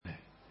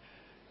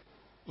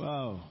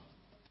Wow.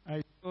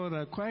 I saw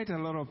that quite a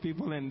lot of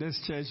people in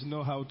this church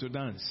know how to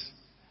dance.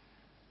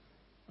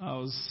 I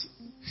was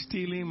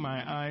stealing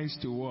my eyes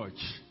to watch.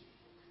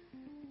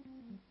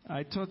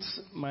 I thought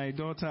my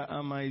daughter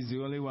Amma is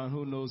the only one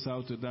who knows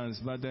how to dance,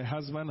 but the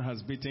husband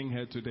has beaten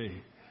her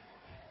today.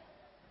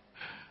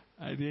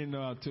 I didn't know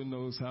Atu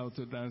knows how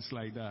to dance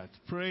like that.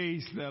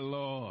 Praise the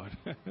Lord.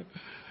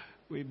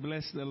 We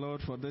bless the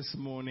Lord for this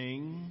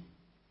morning.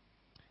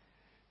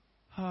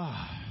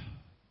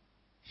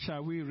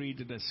 Shall we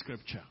read the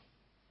scripture?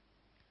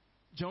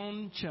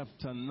 John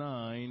chapter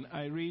 9,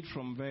 I read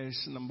from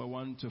verse number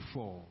 1 to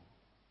 4.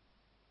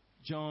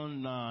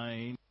 John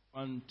 9,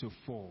 1 to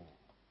 4.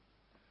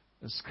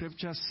 The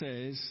scripture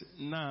says,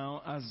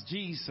 "Now as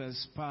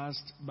Jesus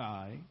passed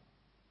by,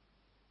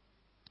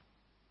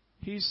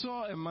 he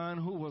saw a man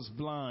who was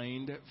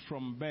blind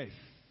from birth.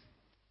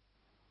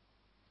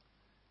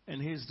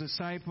 And his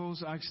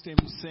disciples asked him,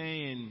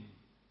 saying,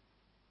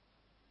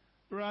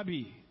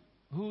 'Rabbi,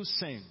 who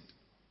sinned,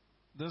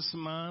 this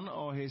man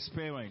or his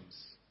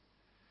parents,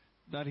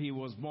 that he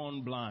was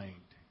born blind?'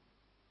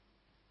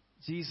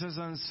 Jesus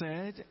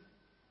answered,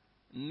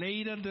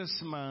 'Neither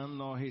this man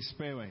nor his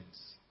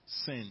parents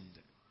sinned,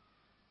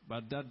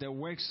 but that the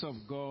works of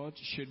God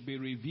should be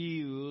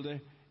revealed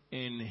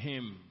in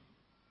him.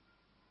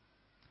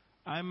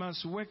 I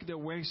must work the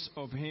works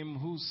of him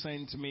who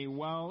sent me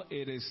while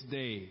it is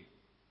day.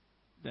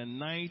 The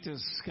night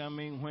is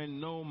coming when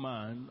no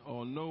man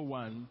or no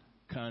one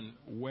can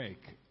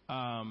work.'"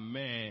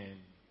 Amen.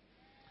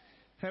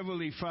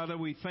 Heavenly Father,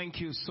 we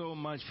thank you so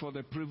much for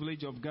the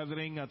privilege of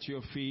gathering at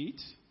your feet.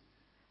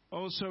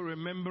 Also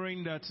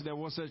remembering that there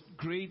was a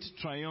great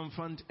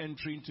triumphant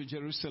entry into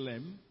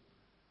Jerusalem.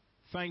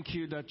 Thank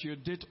you that you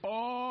did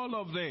all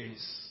of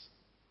this.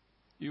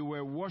 You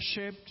were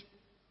worshipped.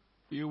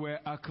 You were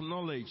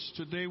acknowledged.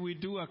 Today we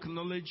do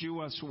acknowledge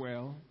you as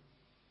well.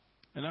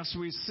 And as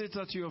we sit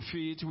at your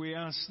feet, we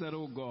ask that,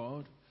 oh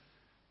God,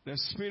 the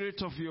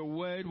Spirit of your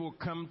word will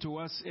come to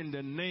us in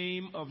the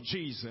name of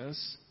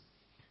Jesus,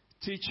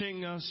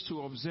 teaching us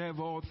to observe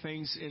all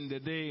things in the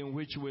day in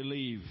which we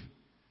live.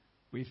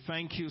 We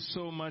thank you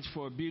so much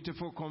for a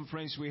beautiful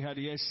conference we had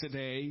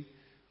yesterday,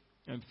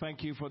 and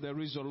thank you for the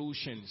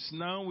resolutions.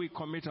 Now we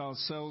commit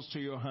ourselves to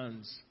your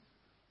hands,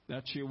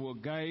 that you will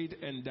guide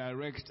and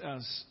direct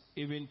us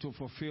even to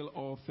fulfill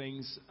all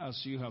things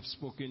as you have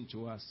spoken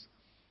to us.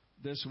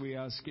 This we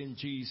ask in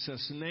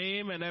Jesus'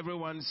 name, and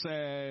everyone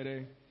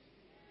said,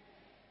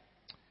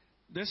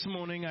 this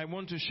morning I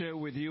want to share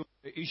with you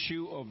the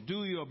issue of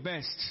do your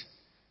best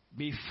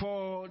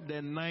before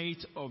the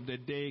night of the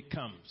day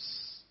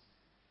comes.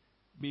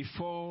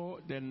 Before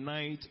the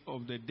night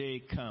of the day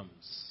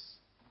comes.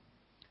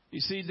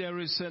 You see, there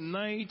is a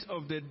night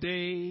of the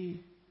day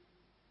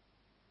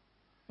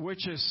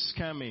which is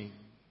coming.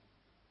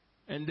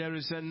 And there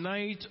is a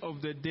night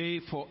of the day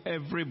for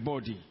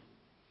everybody.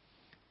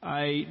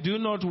 I do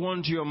not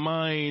want your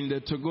mind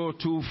to go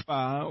too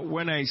far.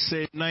 When I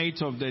say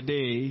night of the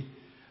day,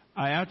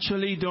 I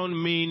actually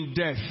don't mean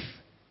death.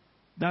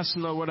 That's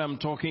not what I'm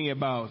talking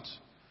about.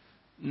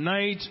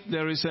 Night,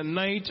 there is a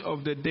night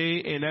of the day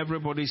in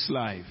everybody's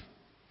life.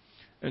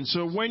 And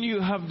so when you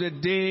have the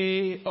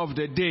day of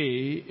the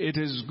day, it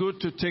is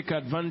good to take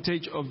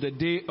advantage of the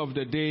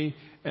day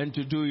and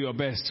to do your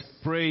best.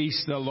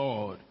 Praise the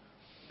Lord.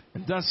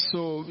 And that's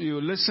so you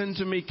listen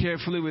to me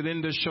carefully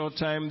within the short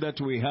time that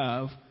we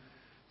have,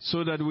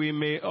 so that we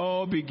may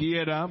all be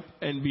geared up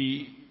and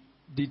be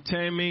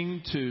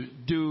determined to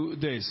do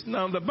this.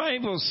 Now the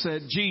Bible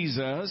said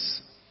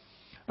Jesus,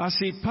 as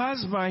he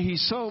passed by, he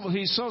saw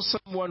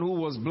someone who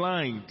was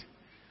blind,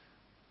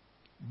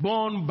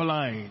 born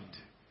blind.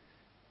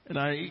 And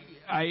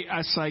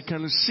as I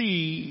can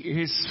see,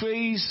 his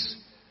face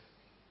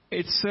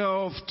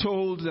itself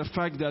told the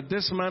fact that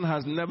this man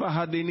has never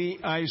had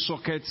any eye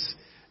sockets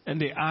in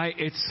the eye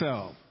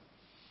itself.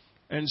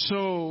 And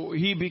so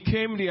he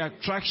became the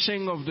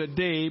attraction of the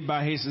day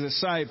by his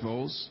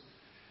disciples.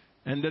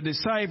 And the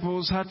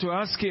disciples had to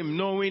ask him,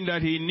 knowing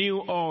that he knew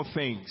all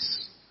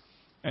things.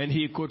 And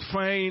he could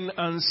find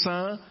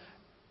answer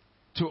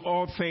to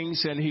all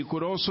things, and he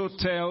could also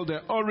tell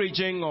the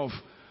origin of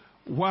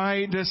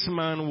why this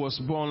man was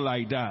born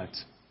like that.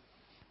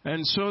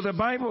 And so the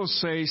Bible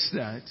says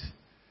that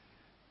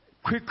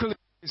quickly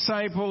the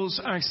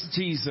disciples asked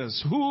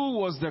Jesus, who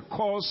was the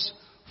cause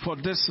for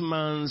this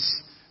man's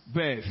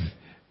birth,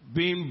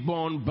 being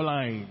born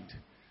blind?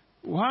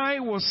 Why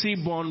was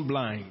he born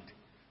blind?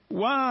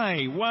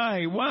 Why,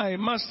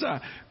 Master?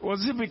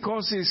 Was it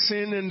because he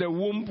sinned in the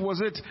womb? Was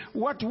it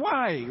what?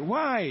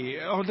 Why?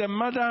 Or the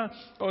mother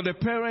or the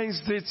parents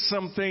did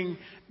something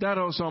that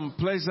was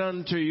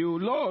unpleasant to you?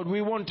 Lord,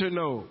 we want to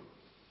know.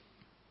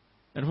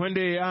 And when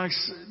they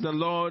asked the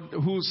Lord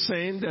who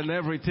sinned and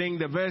everything,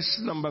 the verse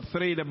number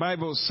 3, the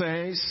Bible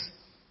says,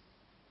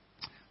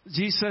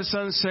 Jesus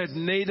answered,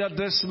 neither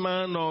this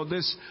man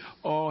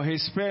or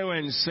his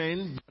parents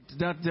sinned, but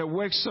that the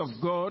works of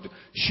God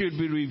should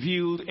be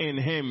revealed in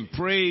him.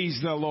 Praise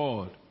the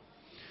Lord.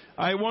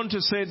 I want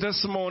to say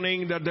this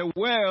morning that the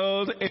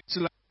world is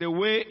like the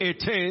way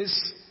it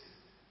is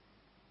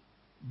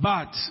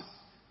but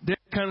there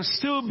can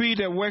still be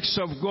the works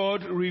of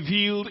God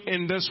revealed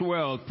in this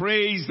world.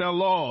 Praise the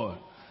Lord.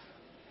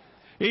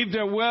 If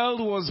the world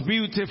was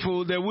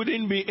beautiful, there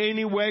wouldn't be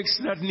any works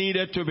that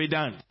needed to be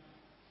done.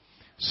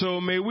 So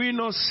may we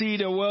not see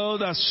the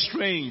world as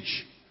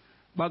strange.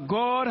 But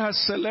God has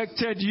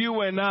selected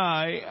you and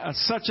I at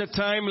such a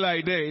time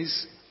like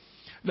this,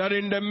 that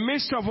in the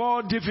midst of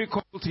all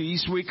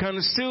difficulties, we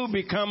can still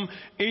become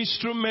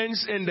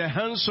instruments in the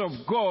hands of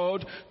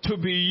God to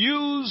be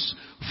used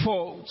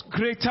for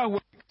greater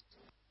work.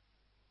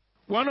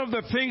 One of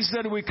the things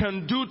that we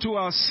can do to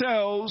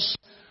ourselves,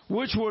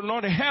 which will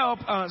not help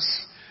us,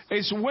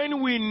 is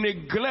when we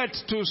neglect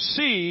to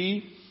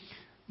see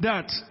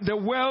that the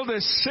world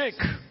is sick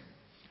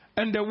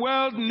and the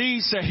world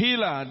needs a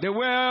healer. The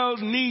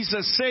world needs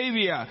a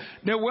savior.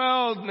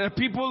 The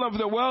people of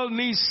the world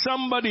need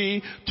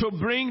somebody to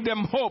bring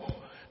them hope.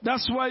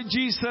 That's why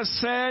Jesus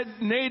said,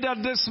 neither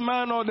this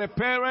man or the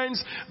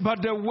parents,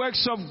 but the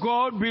works of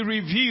God be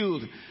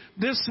revealed.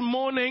 This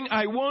morning,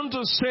 I want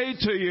to say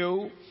to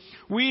you,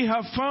 we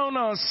have found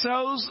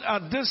ourselves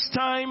at this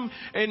time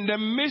in the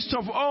midst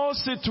of all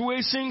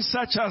situations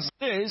such as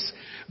this,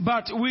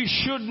 but we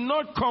should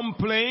not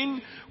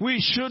complain. We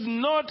should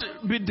not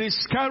be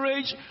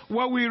discouraged.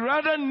 What we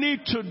rather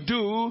need to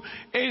do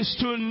is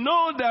to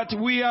know that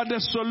we are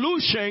the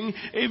solution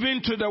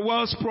even to the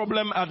world's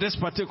problem at this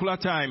particular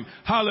time.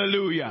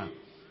 Hallelujah.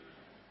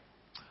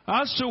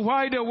 As to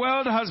why the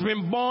world has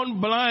been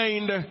born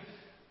blind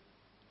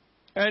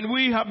and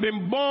we have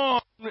been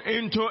born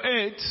into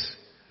it,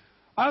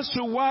 as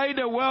to why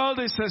the world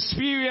is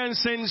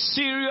experiencing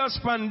serious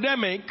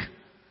pandemic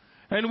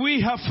and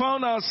we have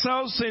found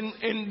ourselves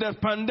in the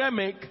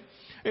pandemic,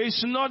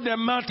 it's not the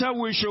matter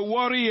we should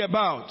worry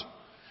about.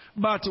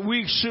 But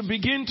we should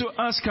begin to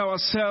ask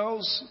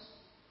ourselves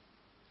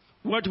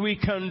what we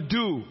can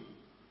do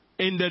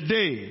in the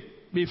day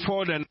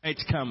before the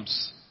night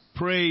comes.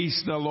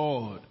 Praise the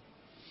Lord.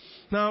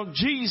 Now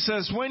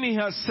Jesus, when he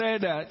has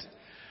said that,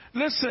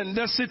 listen,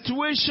 the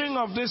situation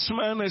of this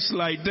man is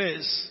like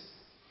this.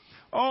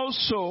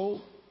 Also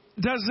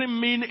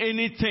doesn't mean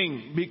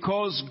anything,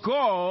 because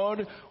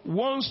God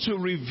wants to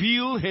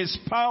reveal his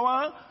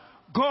power.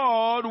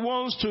 God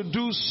wants to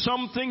do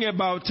something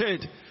about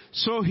it.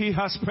 So he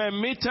has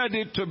permitted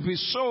it to be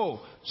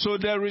so. So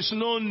there is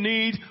no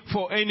need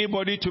for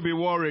anybody to be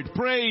worried.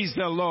 Praise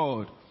the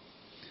Lord.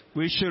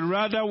 We should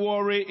rather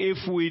worry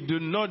if we do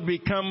not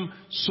become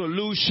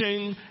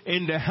solution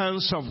in the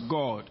hands of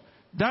God.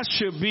 That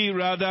should be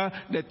rather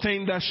the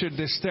thing that should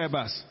disturb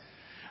us.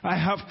 I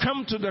have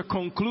come to the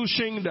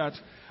conclusion that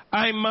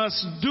I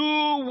must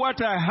do what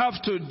I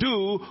have to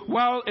do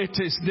while it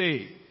is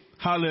day.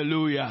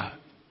 Hallelujah.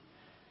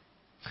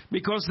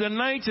 Because the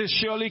night is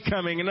surely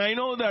coming. And I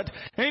know that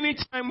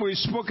anytime we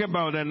spoke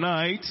about the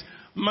night,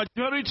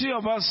 majority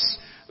of us,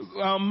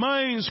 our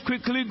minds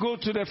quickly go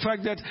to the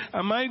fact that,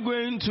 am I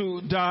going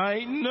to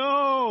die?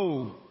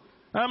 No.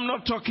 I'm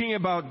not talking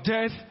about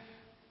death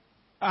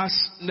as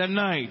the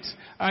night.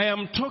 I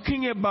am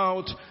talking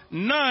about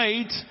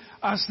night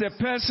as the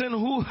person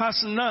who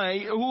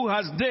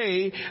has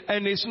day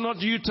and is not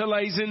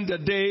utilizing the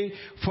day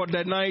for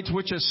the night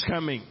which is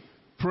coming.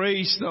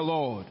 Praise the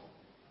Lord.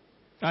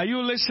 Are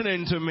you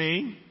listening to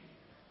me?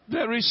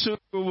 Very soon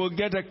we will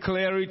get a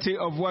clarity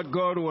of what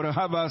God would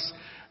have us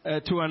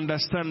to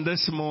understand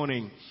this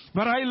morning.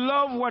 But I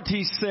love what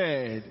he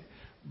said.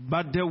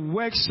 But the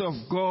works of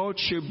God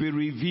should be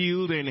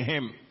revealed in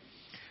him.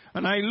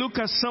 And I look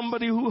at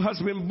somebody who has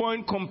been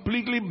born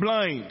completely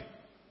blind.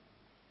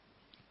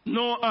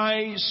 No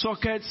eye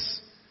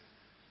sockets.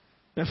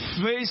 The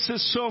face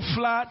is so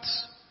flat.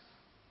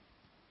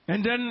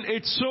 And then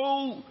it's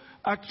so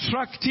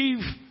attractive,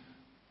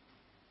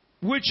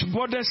 which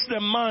bothers the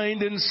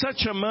mind in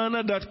such a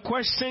manner that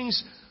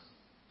questions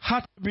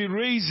had to be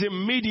raised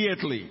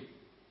immediately.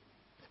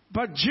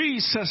 But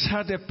Jesus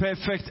had a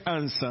perfect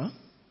answer.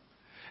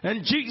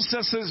 And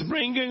Jesus is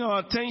bringing our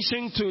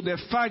attention to the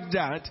fact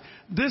that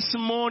this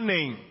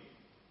morning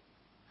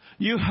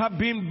you have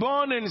been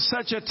born in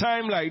such a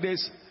time like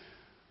this,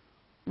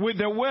 with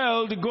the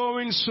world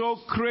going so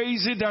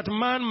crazy that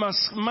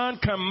man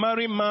can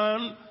marry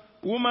man,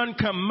 woman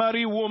can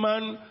marry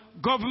woman,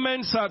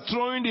 governments are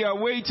throwing their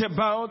weight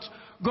about,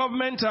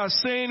 governments are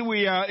saying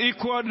we are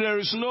equal, there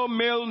is no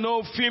male,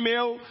 no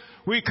female,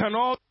 we can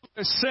all do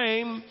the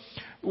same.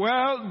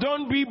 Well,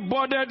 don't be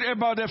bothered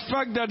about the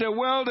fact that the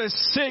world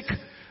is sick,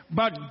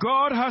 but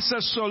God has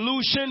a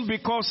solution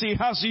because he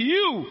has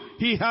you,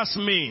 he has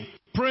me.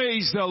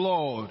 Praise the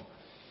Lord.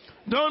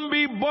 Don't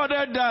be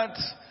bothered that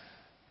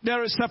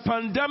there is a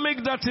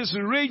pandemic that is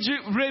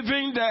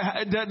raving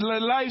the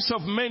lives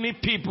of many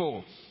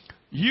people.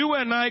 You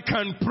and I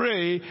can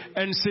pray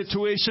and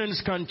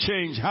situations can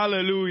change.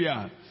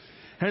 Hallelujah.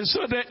 And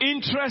so the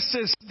interest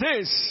is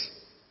this.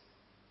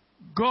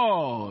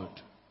 God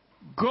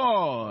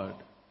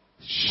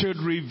should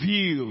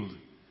reveal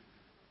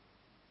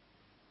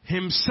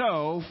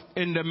himself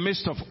in the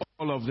midst of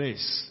all of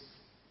this.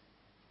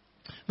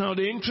 Now,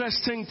 the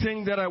interesting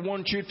thing that I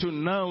want you to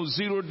now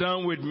zero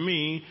down with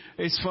me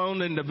is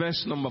found in the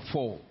verse number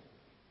 4.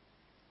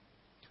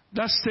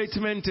 That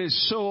statement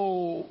is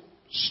so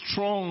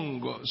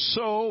strong,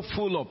 so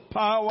full of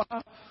power,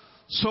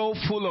 so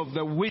full of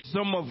the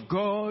wisdom of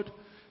God.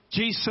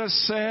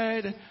 Jesus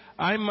said,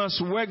 I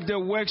must work the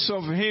works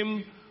of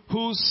him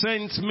who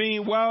sent me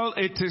while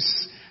it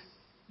is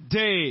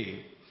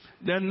day.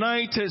 The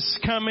night is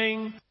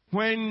coming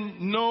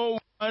when no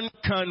one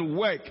can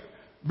work.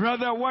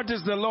 Brother, what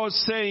is the Lord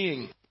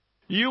saying?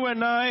 You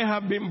and I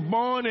have been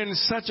born in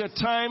such a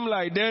time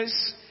like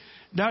this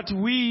that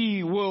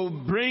we will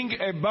bring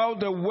about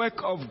the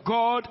work of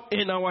God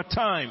in our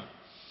time.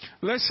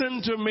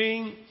 Listen to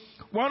me.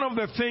 One of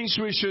the things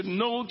we should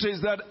note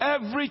is that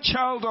every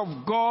child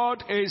of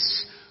God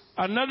is,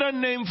 another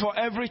name for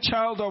every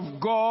child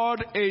of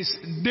God is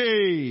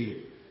day.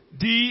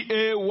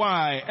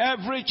 D-A-Y.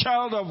 Every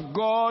child of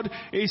God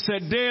is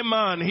a day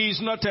man. He's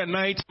not a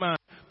night man.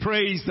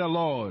 Praise the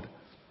Lord.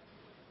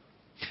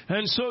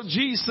 And so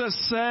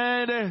Jesus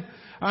said,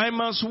 I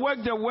must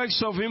work the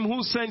works of him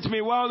who sent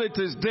me while it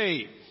is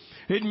day.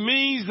 It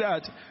means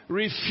that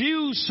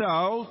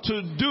refusal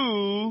to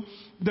do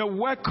the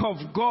work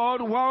of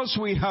God whilst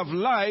we have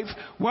life,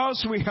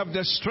 whilst we have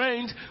the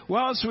strength,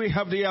 whilst we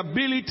have the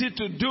ability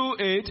to do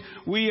it,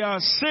 we are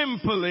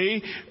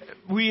simply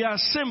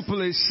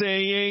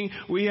saying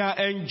we are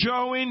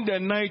enjoying the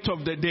night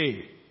of the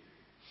day.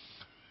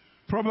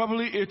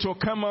 Probably it will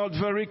come out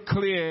very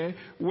clear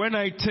when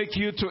I take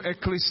you to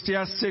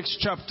Ecclesiastes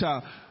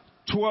chapter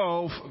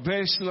 12,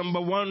 verse number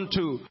 1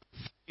 to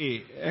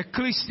 3.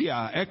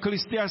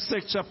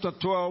 Ecclesiastes chapter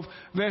 12,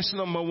 verse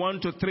number 1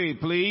 to 3,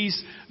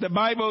 please. The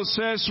Bible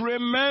says,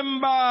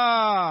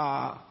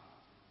 Remember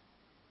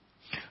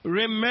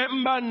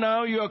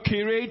now your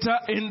Creator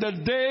in the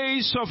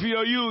days of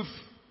your youth,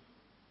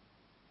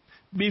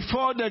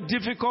 before the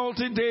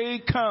difficulty day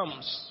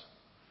comes.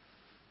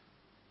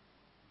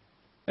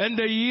 And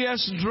the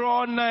years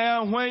draw nigh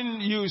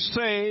when you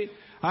say,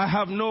 I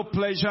have no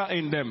pleasure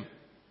in them.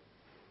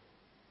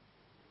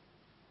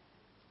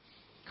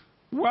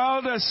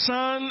 While the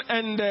sun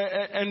and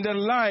the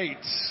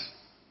lights,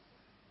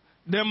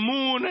 the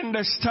moon and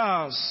the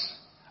stars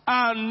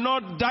are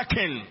not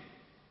darkened,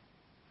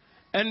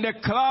 and the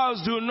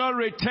clouds do not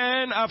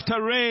return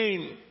after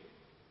rain.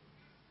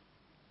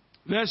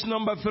 Verse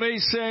number 3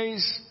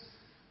 says,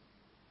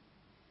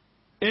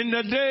 in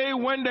the day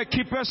when the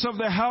keepers of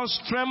the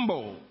house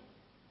tremble,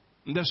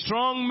 the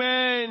strong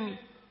men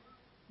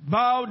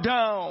bow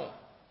down,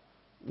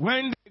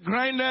 when the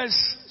grinders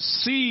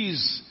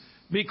cease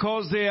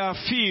because they are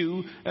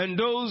few, and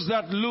those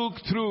that look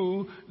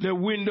through the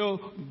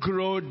window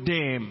grow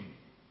dim.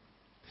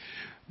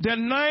 The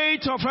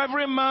night of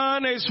every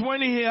man is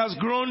when he has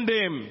grown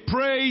dim.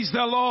 Praise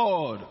the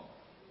Lord.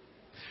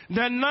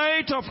 The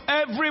night of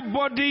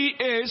everybody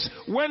is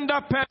when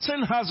that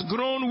person has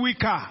grown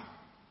weaker.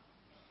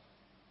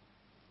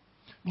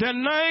 The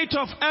night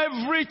of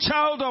every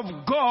child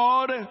of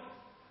God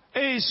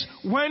is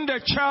when the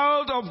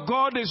child of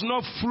God is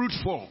not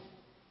fruitful.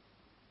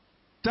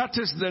 That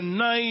is the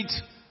night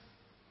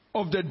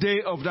of the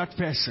day of that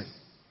person.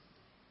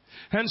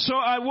 And so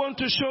I want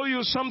to show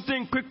you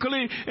something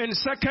quickly in 2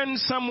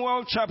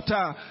 Samuel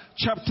chapter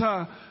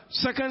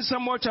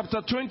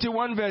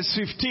 21 verse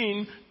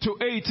 15 to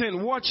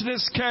 18. Watch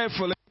this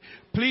carefully.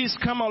 Please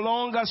come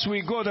along as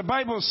we go. The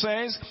Bible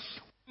says,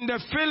 when the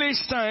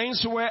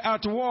Philistines were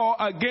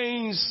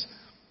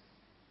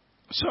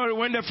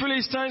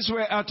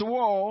at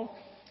war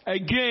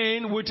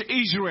again with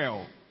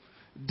Israel,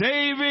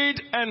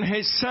 David and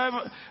his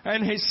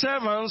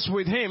servants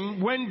with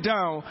him went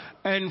down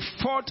and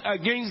fought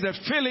against the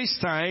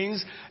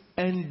Philistines,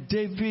 and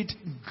David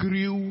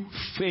grew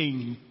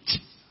faint.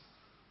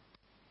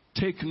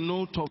 Take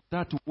note of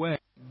that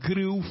word,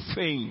 grew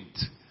faint.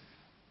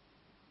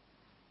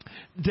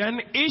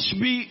 Then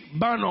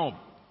Ishbi-Benob,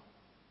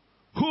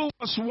 who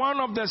was one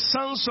of the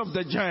sons of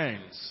the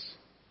giants,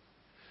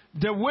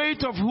 the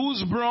weight of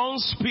whose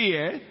bronze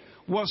spear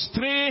was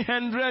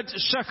 300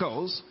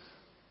 shekels,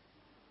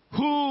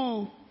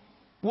 who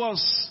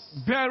was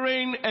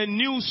bearing a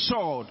new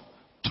sword,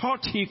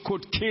 thought he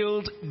could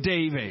kill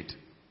David.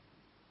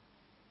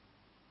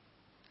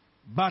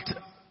 But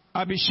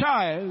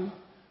Abishai,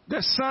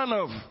 the son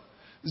of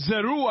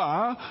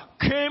Zeruiah,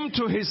 came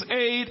to his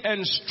aid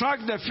and struck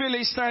the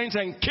Philistines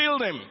and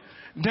killed him.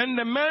 Then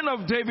the men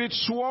of David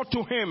swore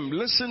to him,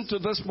 listen to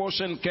this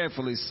portion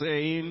carefully,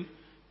 saying,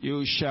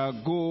 you shall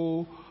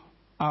go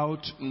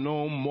out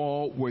no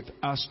more with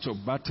us to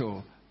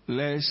battle,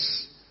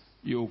 lest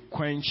you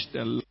quench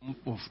the lamp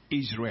of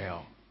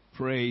Israel.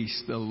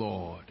 Praise the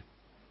Lord.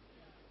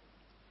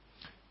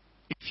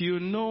 If you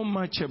know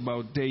much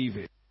about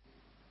David,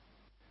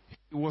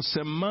 he was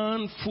a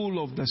man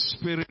full of the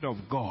Spirit of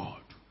God.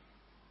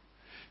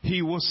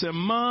 He was a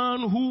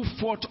man who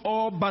fought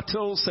all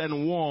battles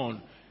and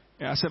won.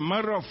 As a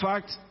matter of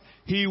fact,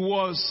 he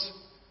was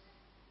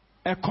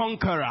a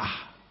conqueror.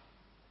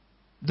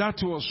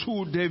 That was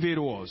who David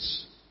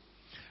was.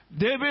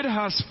 David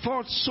has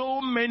fought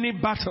so many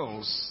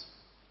battles,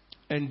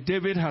 and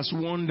David has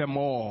won them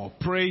all.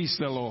 Praise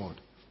the Lord.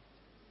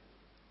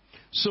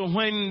 So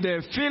when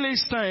the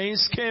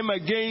Philistines came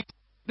against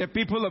the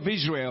people of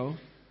Israel,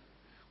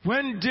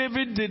 when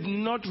David did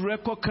not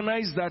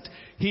recognize that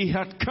he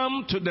had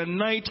come to the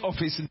night of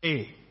his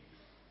day.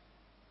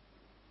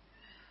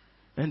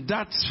 And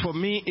that for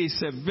me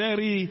is a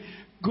very,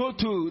 go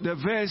to the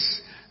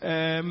verse,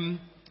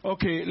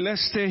 okay,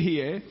 let's stay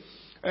here.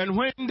 And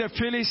when the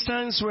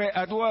Philistines were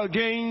at war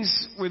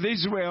against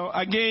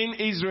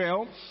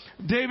Israel,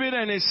 David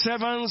and his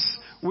servants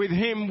with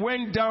him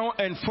went down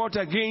and fought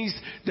against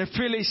the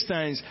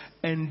Philistines,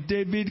 and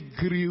David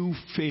grew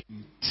faint.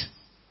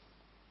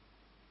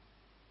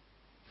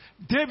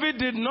 David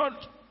didn't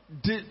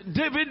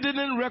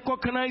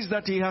recognize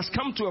that he has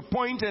come to a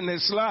point in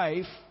his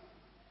life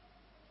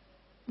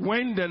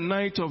when the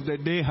night of the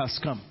day has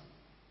come.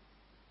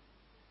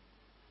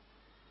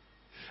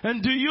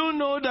 And do you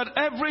know that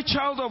every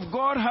child of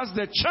God has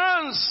the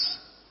chance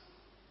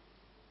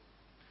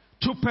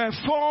to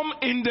perform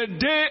in the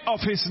day of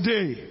his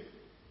day?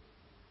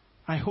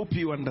 I hope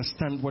you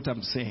understand what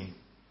I'm saying.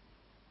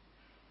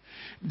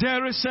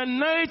 There is a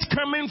night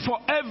coming for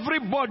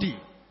everybody.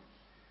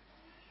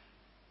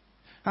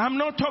 I'm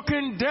not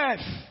talking death.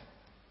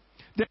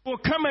 There will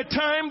come a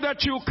time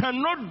that you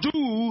cannot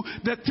do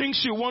the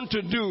things you want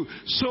to do.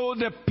 So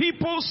the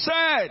people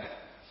said,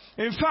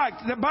 in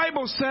fact, the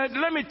Bible said,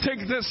 let me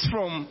take this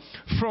from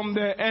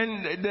the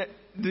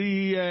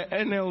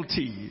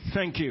NLT.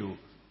 Thank you.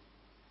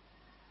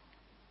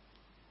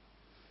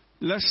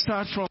 Let's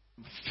start from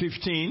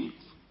 15.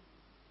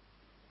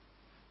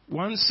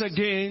 Once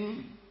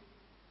again,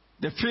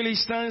 the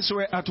Philistines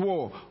were at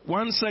war.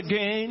 Once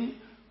again,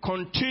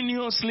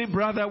 continuously,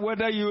 brother,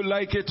 whether you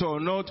like it or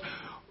not,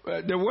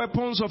 the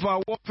weapons of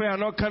our warfare are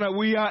not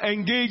we are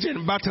engaged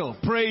in battle.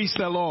 Praise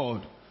the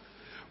Lord.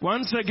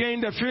 Once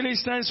again, the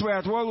Philistines were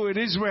at war with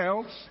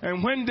Israel,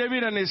 and when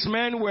David and his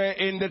men were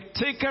in the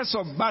thickest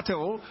of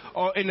battle,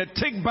 or in a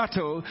thick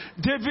battle,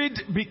 David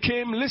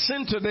became,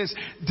 listen to this,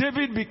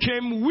 David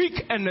became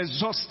weak and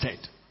exhausted.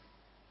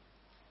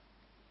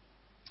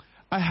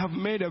 I have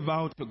made a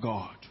vow to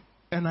God,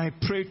 and I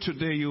pray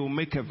today you will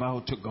make a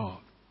vow to God.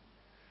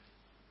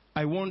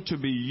 I want to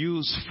be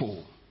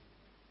useful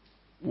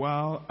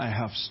while I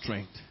have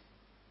strength.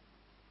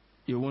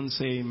 You won't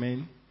say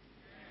amen?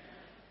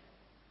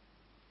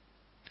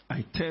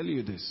 I tell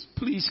you this.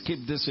 Please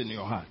keep this in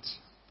your heart.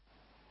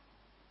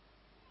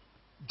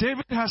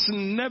 David has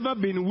never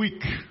been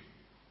weak.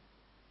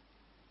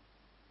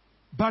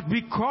 But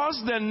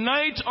because the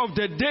night of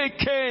the day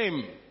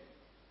came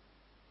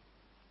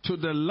to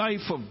the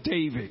life of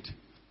David,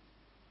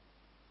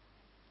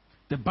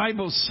 the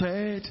Bible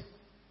said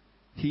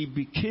he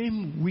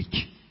became weak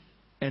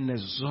and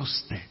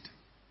exhausted.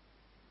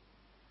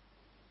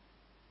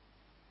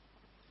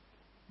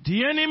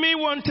 The enemy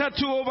wanted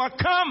to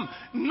overcome.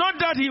 Not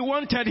that he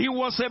wanted, he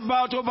was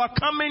about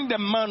overcoming the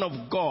man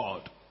of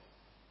God.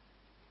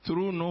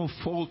 Through no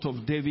fault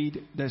of David,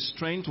 the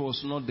strength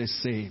was not the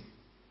same.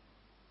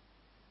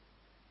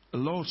 The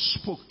Lord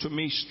spoke to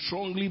me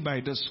strongly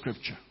by this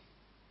scripture.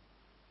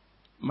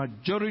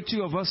 Majority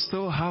of us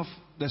still have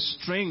the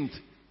strength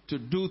to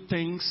do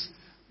things,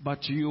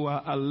 but you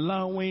are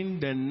allowing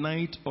the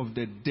night of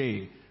the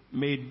day.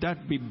 May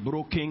that be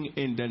broken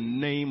in the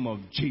name of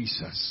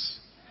Jesus.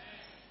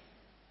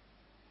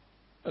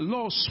 The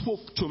Lord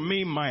spoke to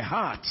me in my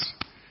heart.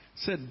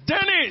 Said,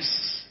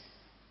 Dennis,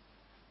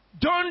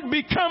 don't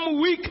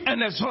become weak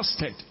and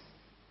exhausted.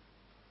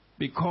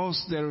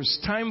 Because there is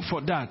time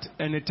for that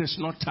and it is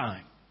not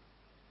time.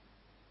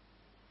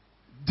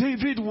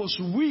 David was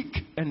weak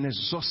and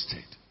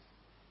exhausted.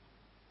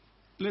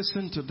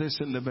 Listen to this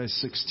in the verse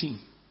 16.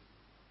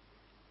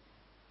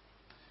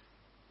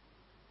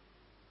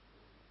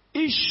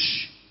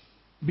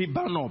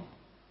 Ish-Bibanob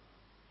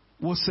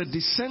was a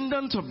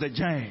descendant of the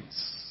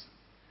giants.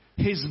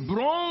 His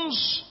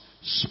bronze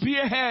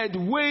spearhead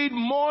weighed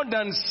more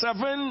than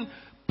 7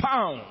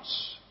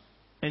 pounds,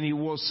 and he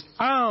was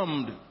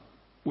armed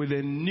with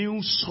a new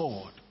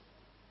sword.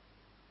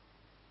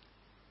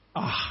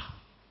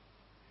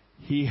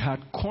 He had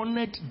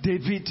cornered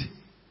David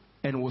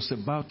and was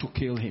about to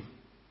kill him.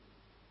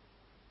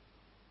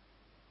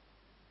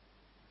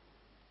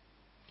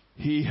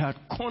 He had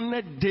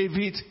cornered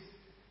David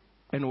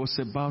and was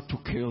about to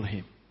kill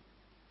him.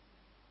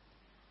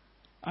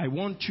 I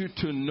want you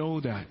to know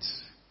that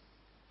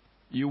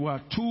you are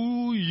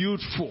too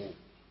youthful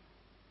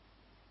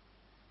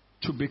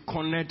to be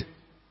cornered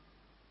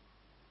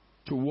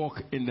to walk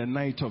in the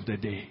night of the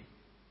day.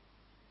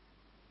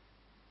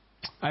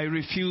 I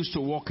refuse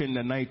to walk in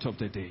the night of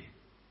the day.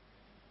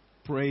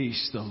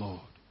 Praise the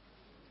Lord.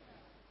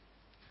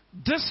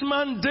 This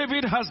man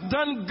David has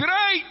done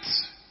great.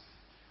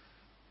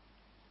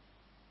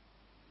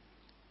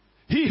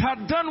 He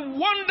had done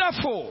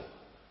wonderful.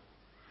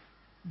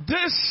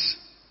 This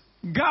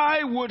guy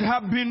would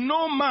have been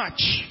no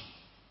match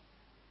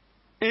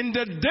in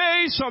the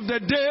days of the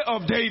day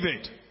of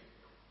David.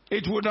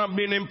 it would have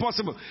been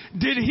impossible.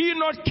 Did he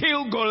not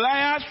kill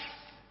Goliath?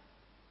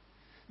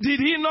 Did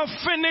he not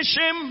finish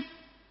him?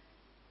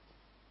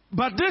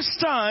 But this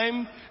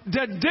time,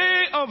 the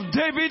day of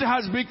David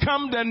has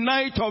become the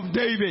night of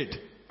David.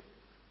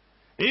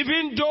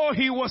 Even though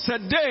he was a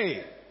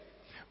day,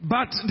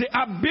 but the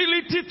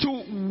ability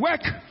to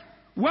work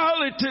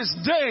while it is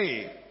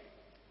day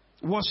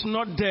was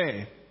not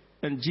there.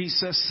 And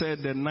Jesus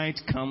said, the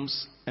night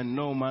comes and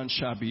no man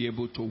shall be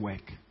able to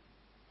work.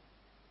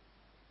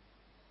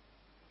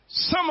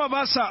 Some of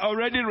us are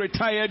already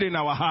retired in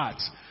our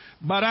hearts.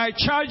 But I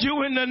charge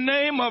you in the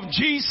name of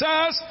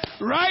Jesus,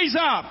 rise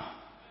up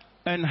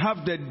and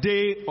have the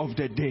day of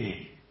the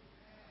day.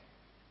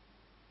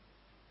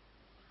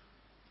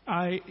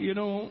 I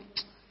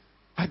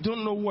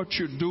don't know what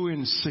you do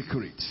in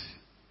secret,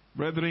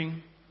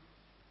 brethren.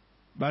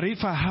 But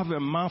if I have a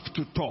mouth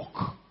to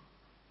talk,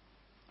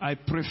 I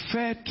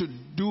prefer to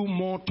do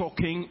more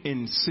talking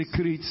in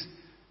secret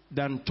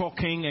than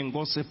talking and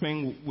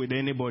gossiping with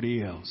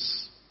anybody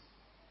else.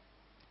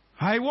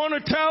 I want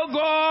to tell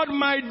God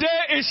my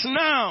day is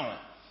now.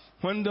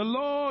 When the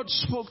Lord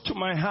spoke to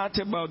my heart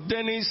about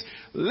Dennis,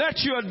 let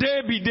your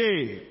day be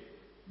day.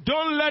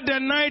 Don't let the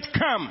night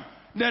come.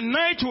 The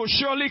night will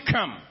surely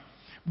come.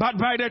 But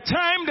by the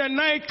time the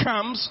night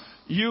comes,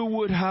 you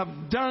would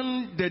have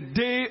done the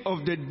day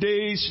of the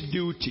day's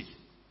duty.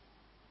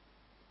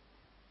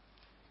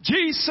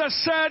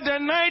 Jesus said, the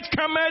night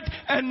cometh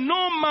and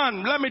no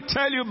man, let me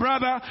tell you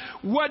brother,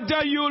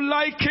 whether you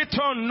like it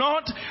or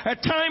not, a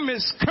time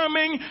is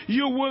coming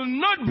you will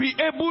not be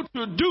able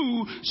to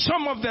do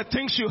some of the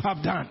things you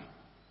have done.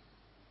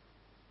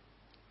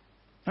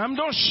 I'm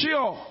not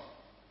sure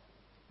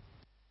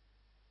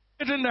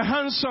it's in the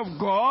hands of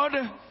God,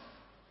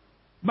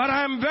 but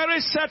I'm very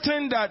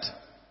certain that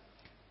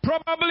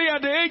probably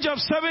at the age of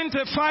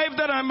 75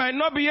 that I might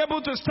not be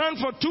able to stand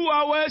for 2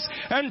 hours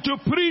and to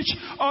preach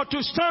or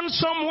to stand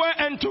somewhere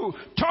and to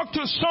talk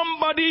to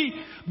somebody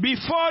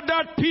before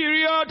that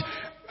period.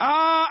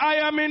 I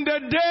am in the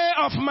day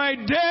of my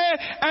day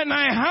and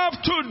I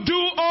have to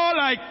do all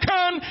I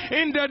can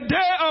in the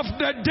day of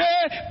the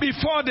day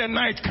before the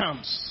night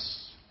comes.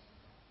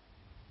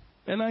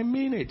 And I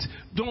mean it.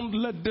 Don't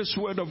let this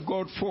word of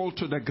God fall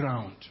to the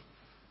ground.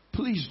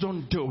 Please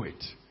don't do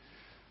it.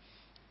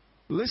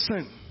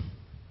 Listen,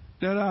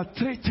 there are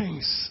 3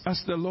 things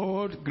as the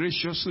Lord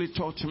graciously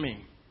taught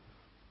me.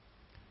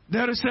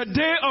 There is a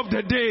day of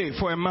the day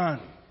for a man.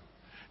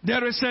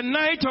 There is a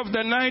night of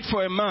the night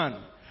for a man.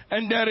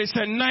 And there is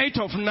a night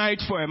of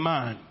night for a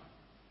man.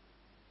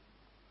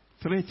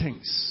 3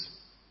 things.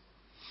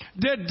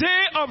 The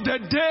day of the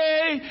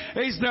day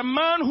is the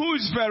man who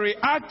is very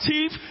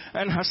active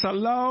and has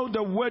allowed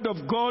the word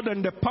of God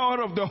and the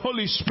power of the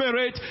Holy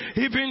Spirit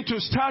even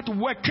to start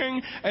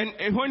working.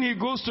 And when he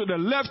goes to the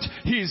left,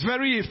 he is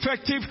very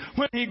effective.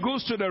 When he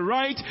goes to the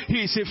right,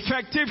 he is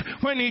effective.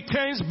 When he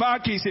turns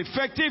back, he is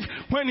effective.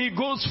 When he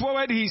goes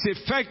forward, he is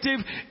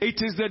effective.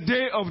 It is the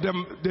day of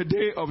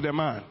the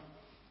man.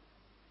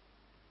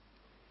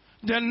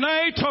 The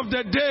night of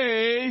the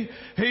day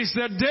is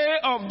the day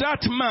of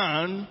that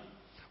man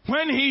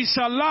when he is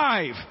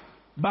alive,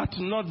 but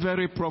not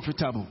very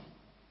profitable.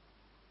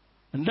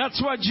 And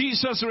that's what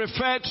Jesus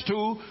referred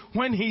to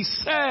when he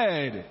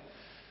said,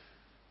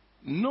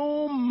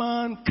 no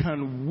man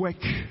can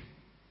work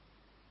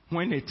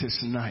when it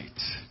is night.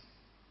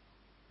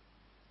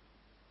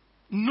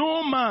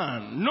 No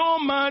man. No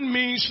man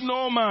means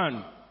no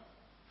man.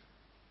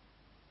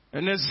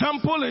 An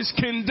example is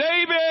King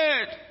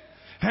David,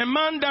 a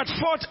man that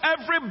fought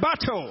every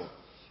battle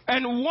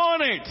and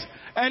won it.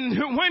 And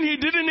when he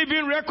didn't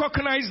even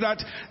recognize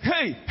that,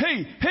 when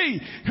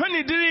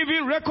he didn't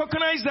even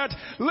recognize that,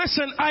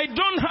 listen, I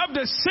don't have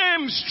the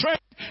same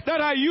strength that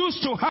I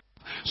used to have.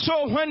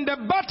 So when the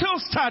battle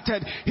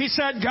started, he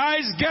said,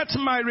 guys, get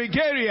my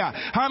regalia.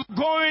 I'm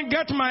going to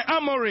get my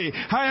armory.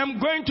 I am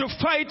going to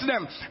fight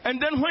them.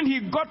 And then when he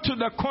got to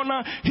the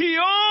corner, he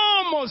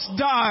almost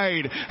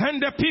died.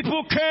 And the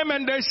people came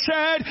and they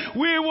said,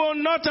 we will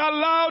not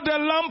allow the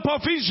lamp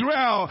of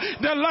Israel,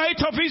 the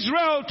light of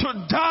Israel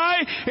to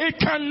die. It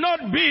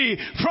cannot be.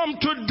 From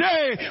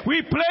today,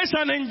 we place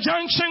an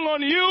injunction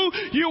on you.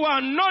 You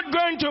are not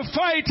going to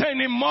fight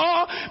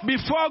anymore.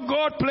 Before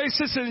God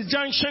places an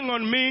injunction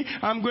on me,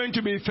 I'm going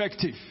to be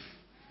effective.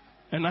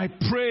 And I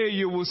pray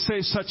you will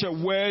say such a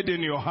word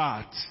in your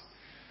heart.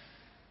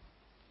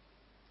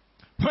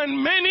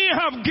 When many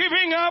have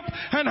given up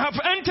and have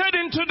entered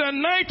into the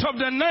night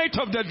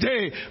of the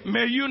day,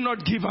 may you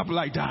not give up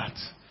like that.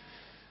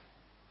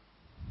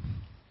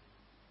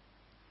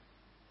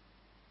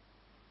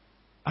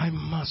 I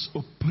must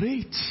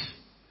operate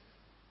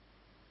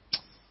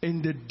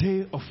in the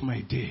day of my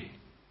day.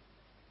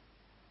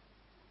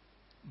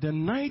 The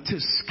night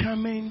is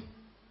coming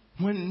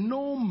when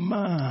no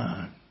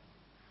man,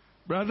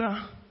 brother,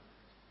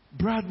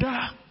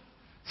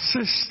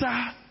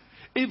 sister,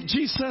 if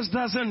Jesus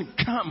doesn't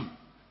come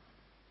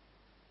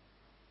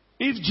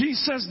in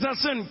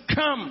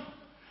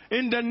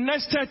the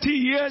next 30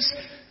 years,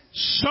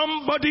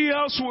 somebody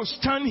else will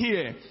stand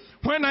here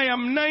when I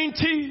am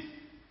 90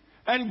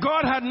 and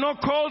God had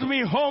not called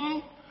me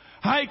home,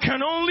 I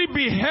can only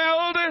be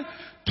held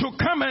to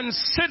come and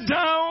sit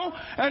down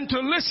and to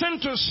listen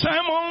to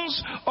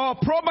sermons or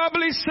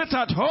probably sit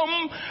at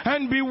home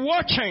and be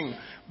watching.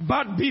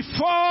 But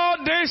before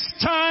this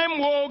time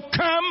will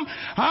come,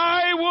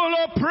 I will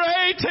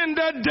operate in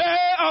the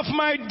day of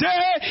my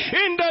day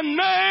in the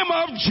name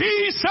of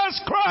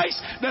Jesus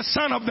Christ, the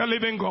Son of the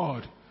living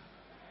God.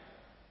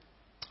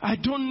 I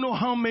don't know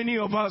how many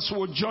of us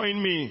will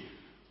join me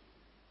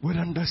with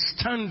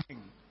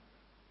understanding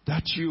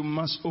that you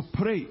must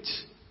operate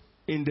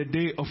in the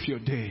day of your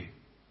day.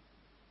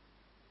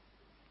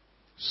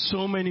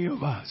 So many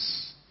of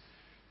us,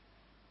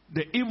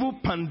 the evil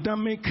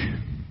pandemic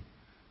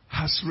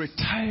has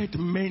retired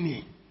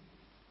many,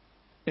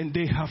 and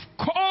they have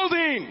called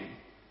in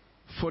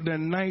for the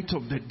night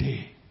of the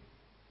day.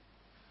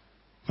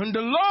 When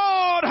the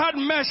Lord had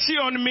mercy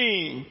on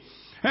me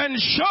and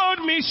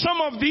showed me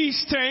some of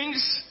these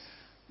things,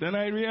 then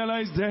I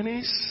realized,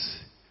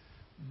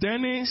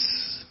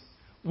 Dennis,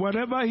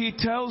 whatever he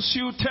tells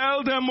you,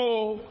 tell them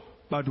all,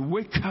 but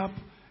wake up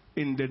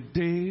in the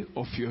day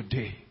of your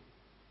day.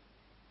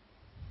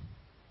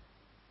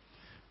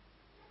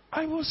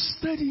 I was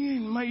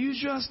studying my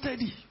usual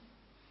study,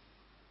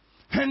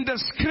 and the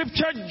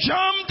scripture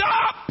jumped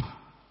up.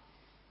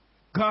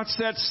 God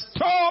said,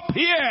 stop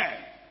here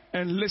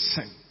and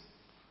listen.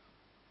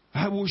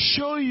 I will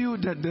show you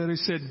that there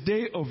is a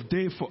day of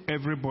day for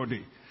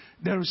everybody.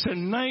 There is a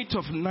night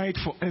of night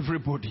for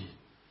everybody.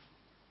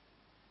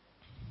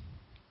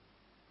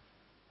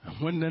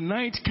 And when the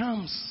night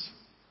comes,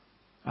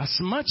 as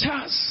much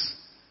as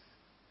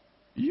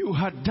you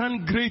had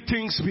done great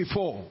things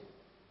before,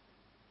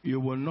 you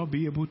will not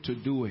be able to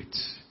do it.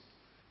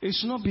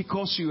 It's not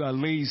because you are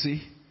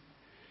lazy.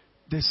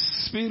 The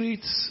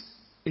Spirit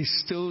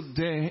is still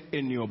there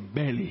in your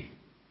belly,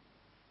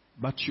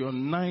 but your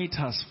night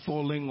has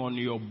fallen on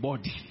your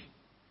body,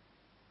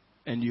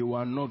 and you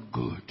are not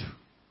good.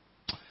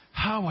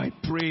 How I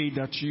pray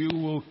that you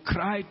will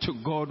cry to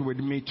God with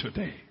me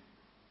today.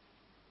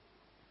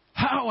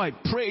 How I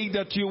pray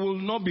that you will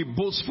not be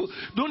boastful.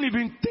 Don't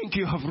even think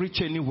you have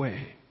reached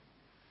anywhere.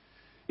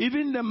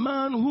 Even the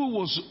man who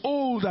was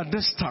old at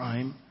this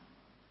time,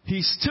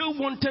 he still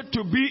wanted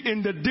to be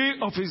in the day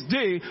of his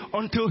day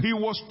until he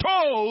was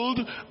told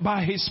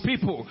by his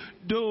people,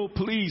 though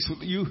please,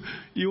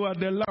 you are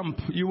the lamp,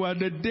 you are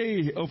the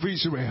day of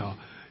Israel.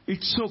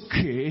 It's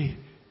okay.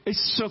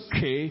 It's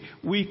okay.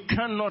 We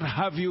cannot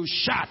have you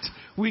shut.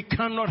 We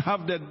cannot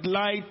have the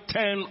light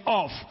turned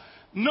off.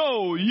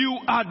 No, you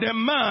are the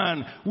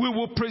man. We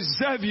will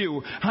preserve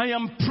you. I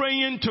am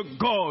praying to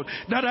God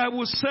that I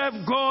will serve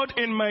God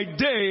in my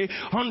day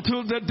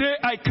until the day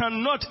I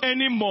cannot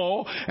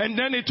anymore. And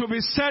then it will be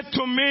said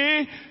to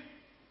me,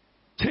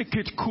 take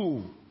it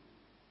cool.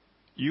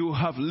 You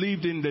have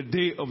lived in the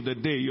day of the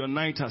day. Your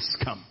night has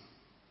come.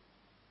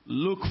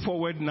 Look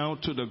forward now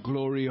to the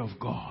glory of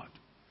God.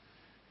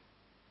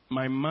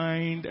 My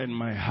mind and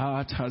my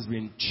heart has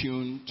been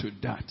tuned to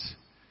that.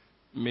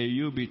 May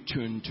you be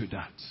tuned to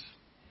that.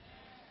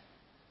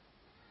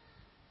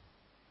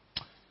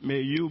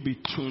 May you be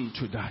tuned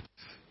to that.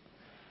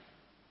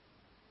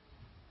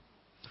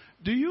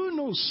 Do you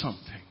know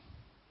something?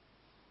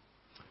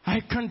 I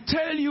can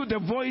tell you the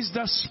voice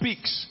that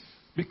speaks,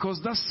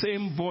 because that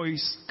same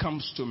voice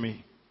comes to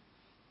me.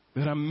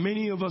 There are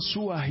many of us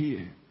who are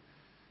here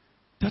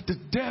that the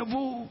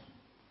devil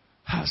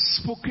has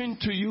spoken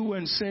to you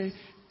and say,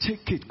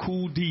 take it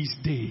cool these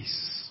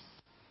days.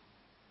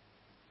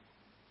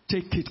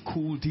 Take it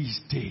cool these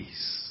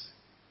days.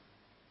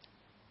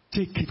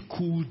 Take it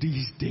cool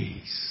these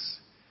days.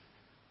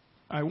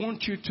 I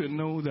want you to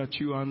know that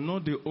you are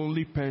not the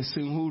only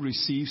person who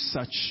receives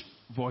such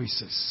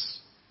voices.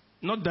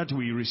 Not that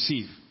we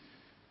receive.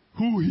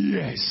 Who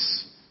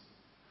hears?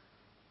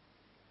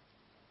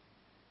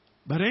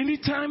 But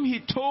anytime he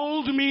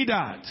told me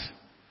that,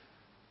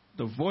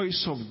 the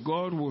voice of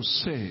God will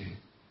say,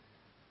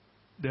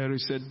 there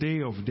is a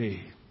day of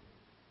day.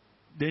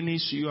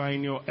 Dennis, you are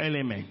in your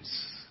elements.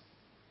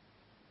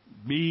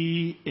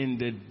 Be in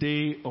the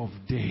day of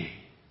day.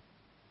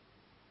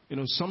 You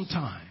know,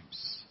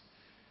 sometimes,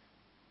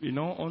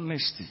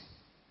 honesty,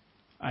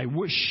 I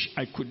wish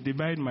I could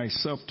divide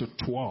myself to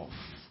 12.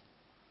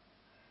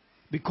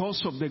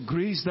 Because of the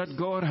grace that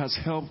God has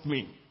helped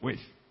me with.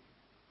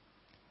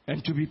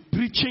 And to be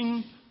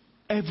preaching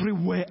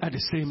everywhere at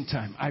the same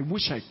time. I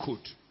wish I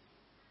could.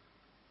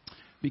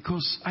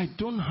 Because I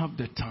don't have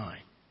the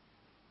time.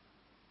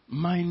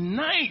 My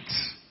night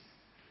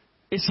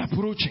is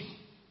approaching.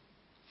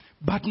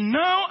 But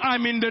now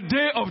I'm in the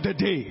day of the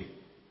day.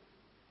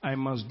 I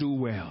must do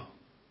well.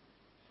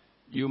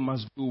 You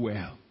must do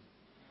well.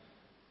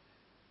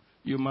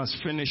 You must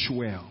finish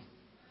well.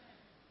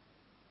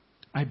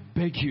 I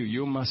beg you,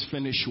 you must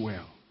finish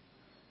well.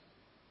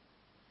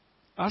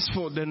 As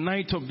for the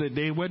night of the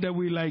day, whether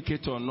we like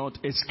it or not,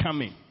 it's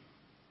coming.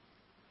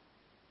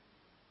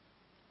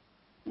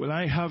 Will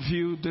I have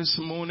you this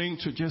morning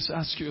to just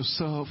ask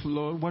yourself,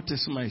 Lord, what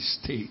is my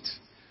state?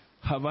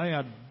 have I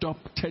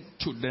adopted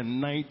to the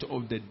night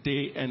of the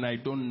day and I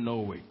don't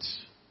know it?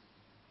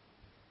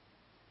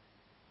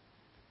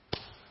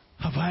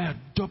 Have I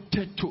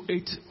adopted to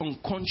it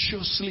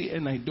unconsciously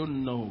and I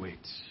don't know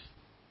it?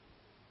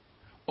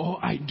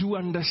 Or I do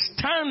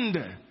understand.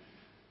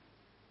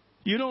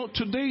 You know,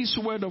 today's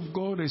word of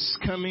God is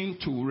coming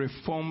to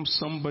reform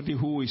somebody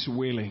who is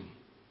willing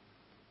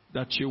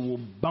that you will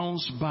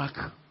bounce back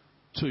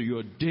to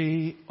your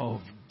day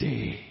of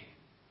day.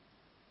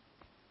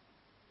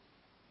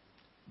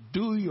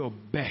 Do your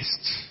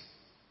best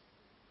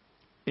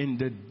in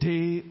the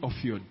day of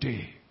your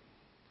day.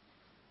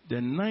 The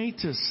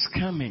night is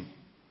coming.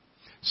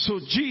 So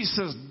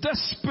Jesus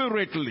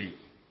desperately,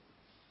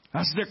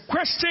 as the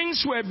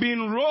questions were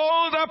being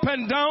rolled up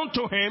and down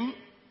to him,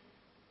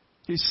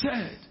 he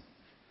said,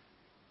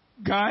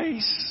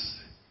 guys,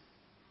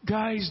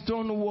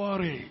 don't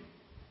worry.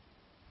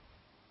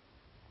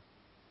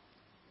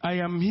 I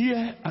am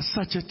here at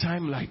such a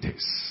time like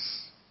this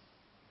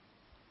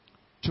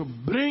to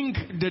bring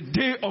the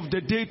day of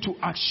the day to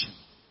action.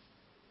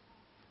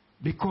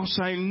 Because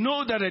I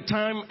know that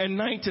a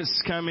night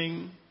is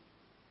coming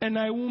and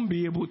I won't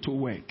be able to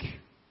work.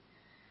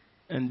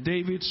 And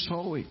David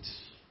saw it.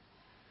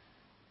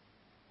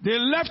 They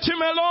left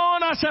him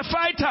alone as a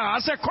fighter,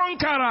 as a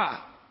conqueror.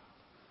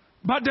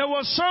 But there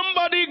was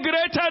somebody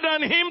greater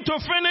than him to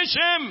finish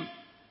him.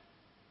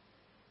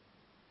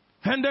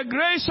 And the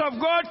grace of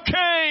God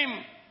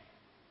came.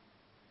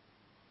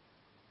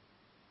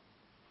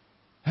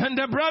 And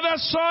the brother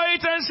saw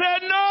it and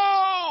said,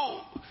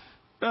 no!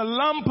 The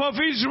lamp of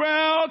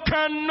Israel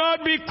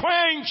cannot be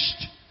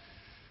quenched.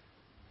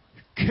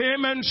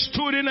 Came and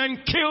stood in and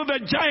killed the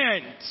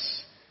giant.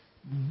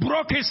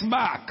 Broke his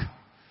back.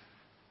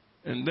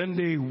 And then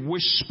they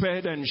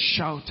whispered and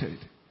shouted,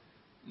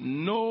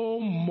 no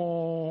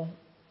more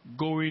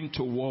going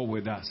to war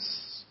with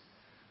us.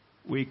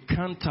 We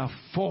can't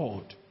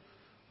afford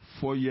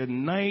for your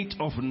night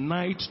of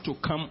night to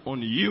come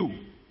on you.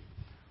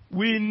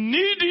 We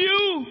need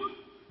you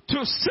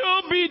to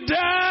still be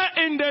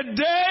there in the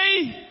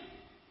day,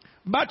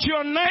 but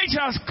your night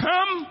has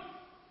come,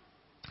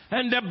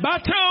 and the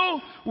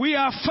battle we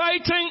are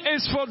fighting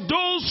is for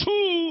those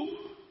who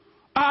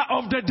are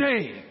of the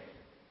day.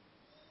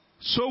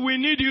 So we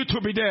need you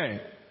to be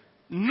there.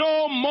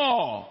 No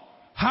more.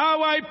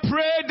 How I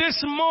pray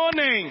this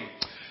morning.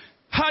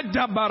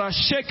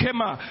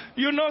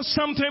 You know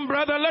something,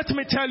 brother? Let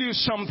me tell you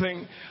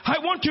something. I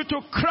want you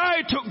to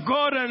cry to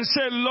God and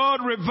say,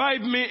 Lord,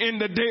 revive me in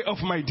the day of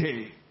my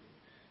day.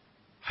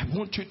 I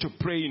want you to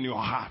pray in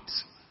your heart.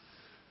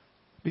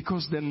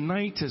 Because the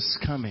night is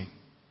coming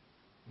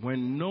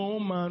when no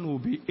man will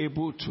be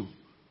able to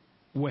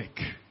work.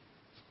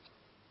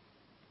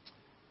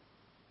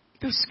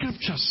 The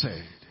scripture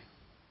said,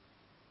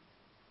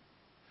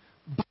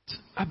 but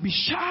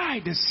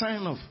Abishai, the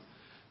son of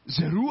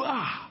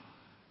Zeruiah,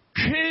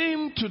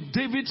 came to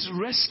David's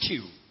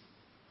rescue.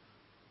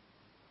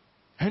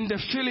 And the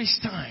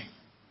Philistine.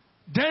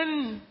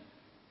 Then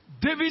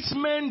David's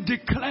men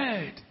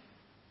declared,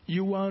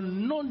 you are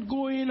not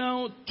going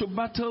out to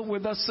battle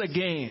with us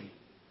again.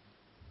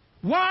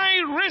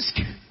 Why risk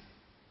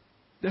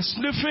the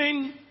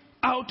snuffing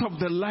out of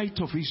the light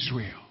of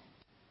Israel?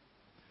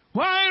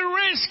 Why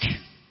risk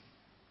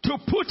to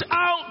put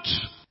out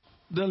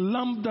the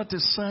lamp that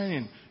is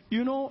shining?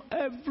 You know,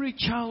 every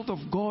child of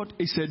God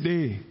is a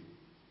day.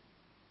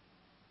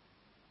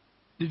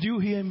 Did you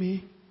hear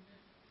me?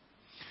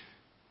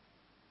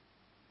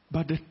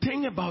 But the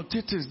thing about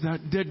it is that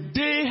the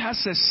day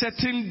has a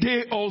certain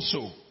day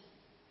also.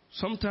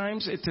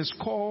 Sometimes it is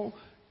called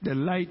the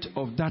light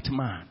of that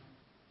man.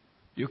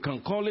 You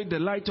can call it the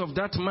light of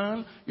that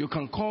man. You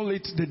can call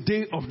it the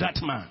day of that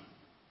man.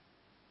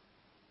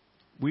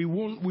 We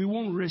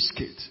won't risk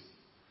it.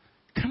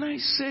 Can I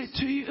say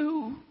to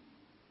you,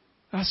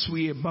 as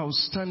we are about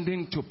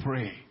standing to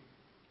pray,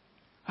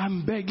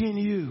 I'm begging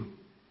you,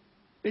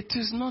 it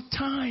is not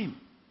time.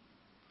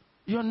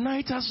 Your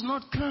night has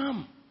not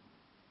come.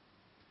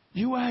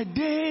 You are a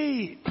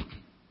day.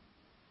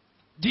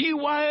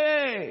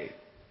 DYA.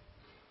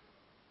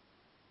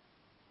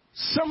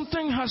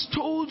 Something has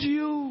told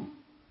you,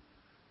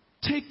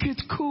 take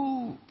it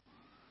cool.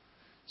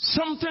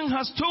 Something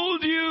has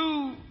told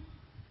you,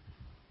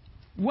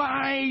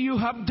 why you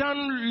have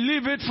done,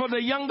 leave it for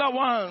the younger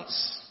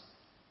ones.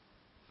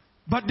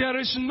 But there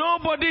is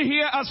nobody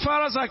here, as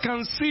far as I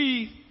can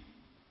see,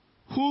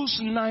 whose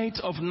night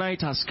of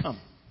night has come.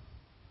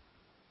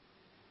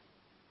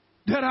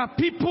 There are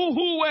people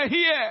who were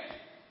here,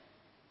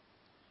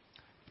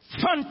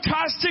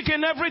 fantastic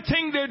in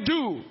everything they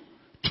do.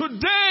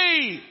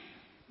 Today,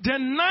 the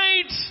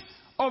night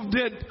of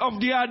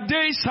their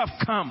days have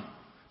come.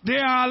 They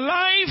are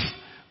alive,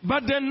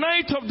 but the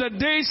night of the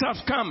days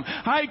have come.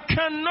 I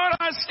cannot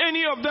ask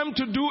any of them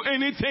to do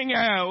anything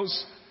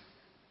else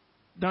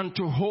than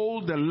to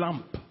hold the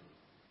lamp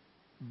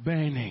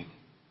burning.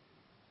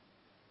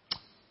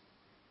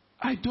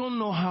 I don't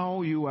know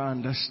how you are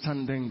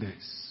understanding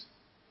this.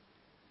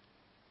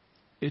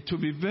 It will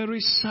be very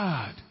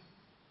sad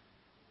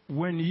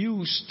when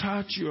you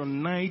start your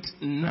night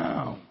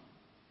now,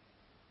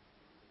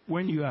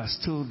 when you are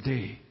still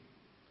day,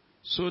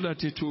 so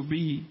that it will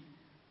be,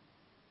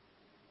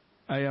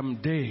 I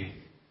am day,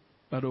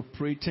 but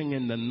operating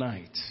in the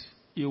night,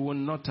 you will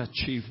not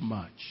achieve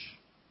much.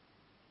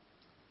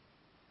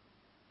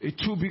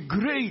 It will be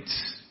great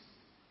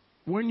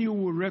when you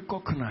will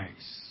recognize,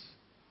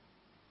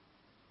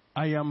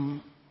 I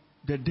am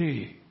the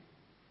day,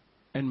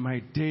 and my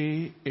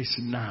day is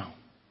now.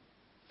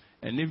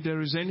 And if there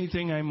is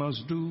anything I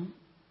must do,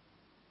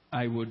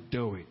 I will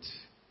do it.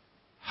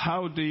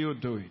 How do you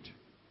do it?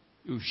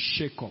 You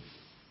shake off.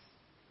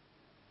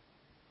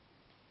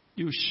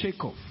 You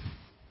shake off.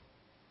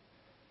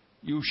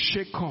 You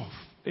shake off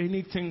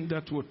anything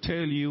that will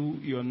tell you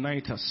your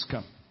night has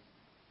come.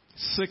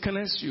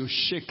 Sickness, you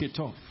shake it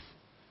off.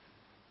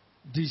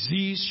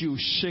 Disease, you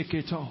shake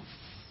it off.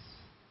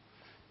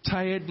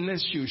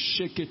 Tiredness, you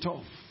shake it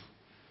off.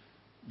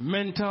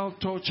 Mental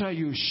torture,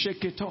 you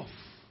shake it off.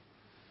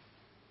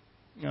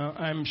 Now,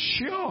 I'm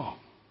sure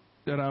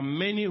there are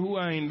many who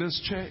are in this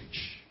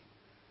church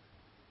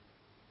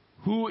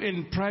who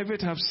in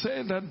private have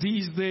said that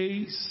these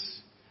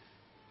days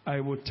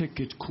I will take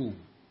it cool.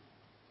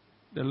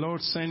 The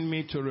Lord sent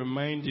me to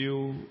remind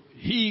you,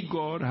 He,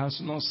 God, has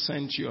not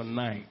sent your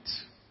night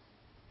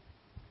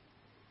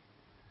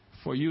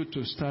for you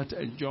to start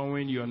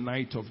enjoying your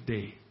night of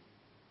day.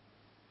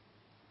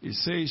 He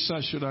says,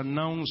 I should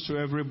announce to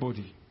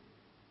everybody,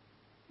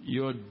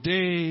 your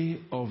day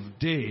of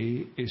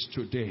day is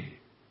today.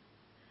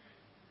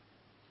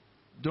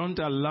 Don't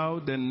allow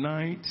the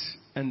night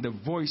and the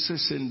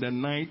voices in the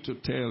night to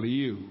tell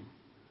you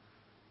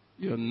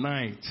your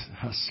night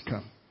has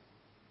come.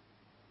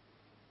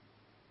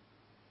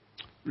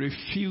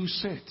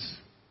 Refuse it.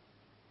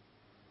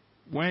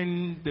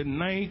 When the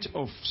night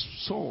of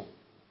Saul,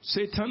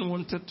 Satan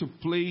wanted to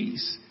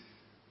place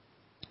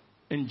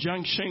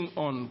injunction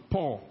on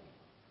Paul,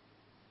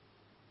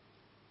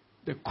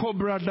 the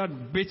cobra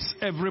that bits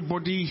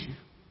everybody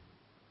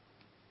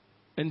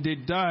and they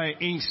die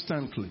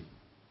instantly.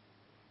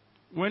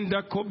 When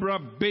that cobra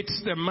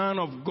bits the man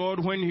of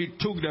God, when he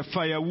took the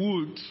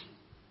firewood,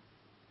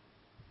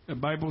 the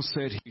Bible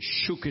said he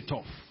shook it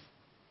off.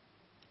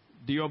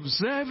 The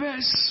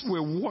observers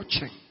were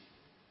watching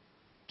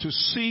to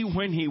see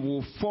when he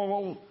will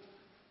fall,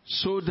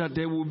 so that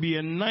there will be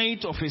a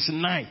night of his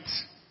night.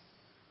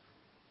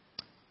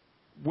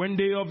 When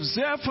they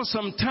observed for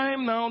some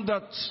time now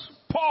that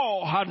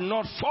Paul had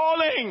not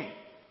fallen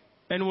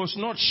and was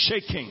not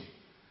shaking,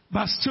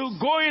 but still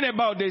going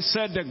about, they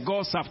said the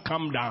gods have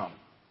come down.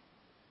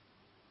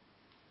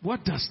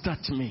 What does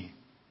that mean?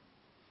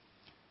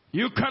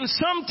 You can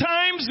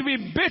sometimes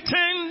be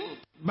bitten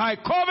by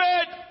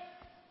COVID,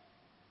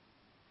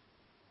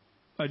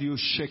 but you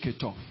shake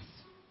it off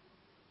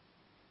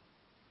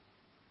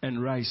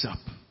and rise up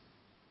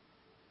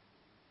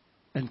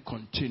and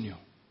continue.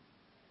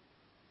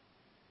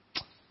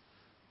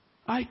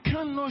 I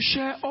cannot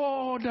share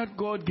all that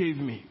God gave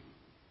me.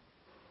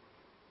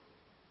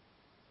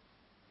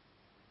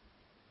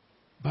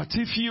 But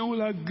if you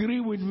will agree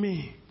with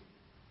me,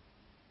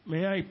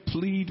 may I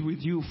plead with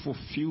you for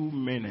a few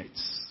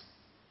minutes.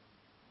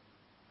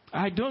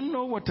 I don't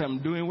know what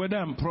I'm doing, whether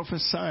I'm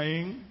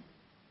prophesying,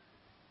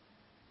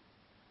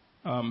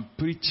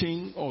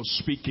 preaching, or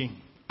speaking.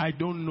 I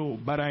don't know,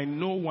 but I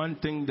know one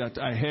thing, that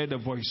I heard the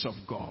voice of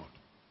God.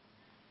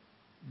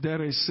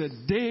 There is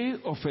a day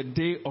of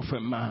a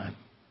man.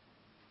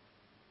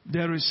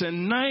 There is a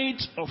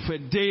night of a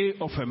day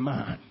of a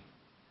man.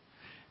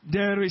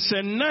 There is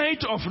a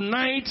night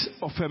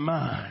of a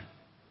man.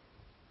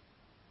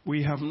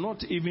 We have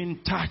not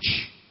even touched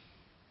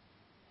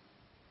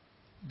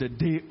the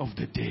day of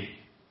the day.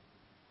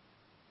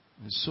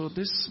 And so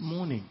this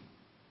morning,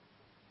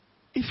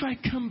 if I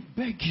can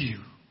beg you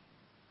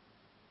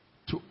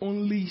to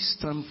only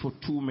stand for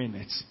 2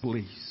 minutes,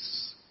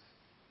 please.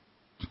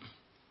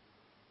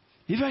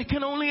 If I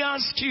can only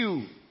ask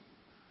you,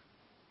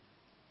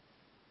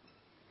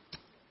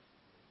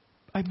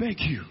 I beg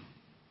you.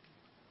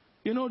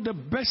 You know, the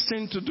best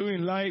thing to do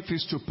in life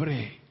is to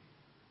pray,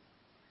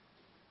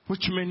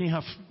 which many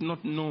have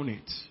not known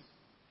it,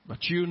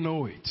 but you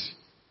know it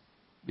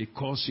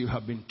because you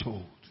have been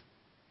told.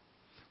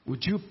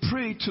 Would you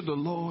pray to the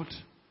Lord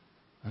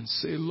and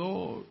say,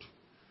 Lord,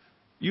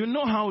 you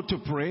know how to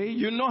pray,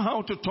 you know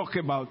how to talk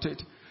about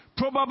it.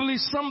 Probably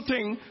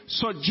something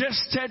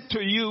suggested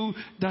to you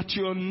that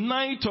your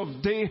night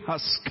of day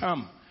has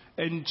come,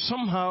 and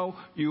somehow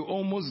you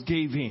almost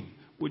gave in.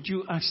 Would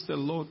you ask the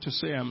Lord to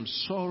say, I'm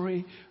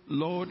sorry,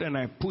 Lord, and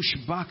I push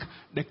back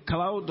the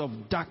cloud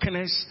of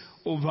darkness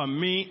over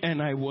me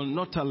and I will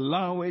not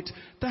allow it?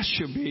 That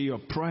should be your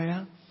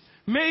prayer.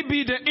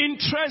 Maybe the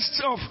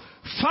interest of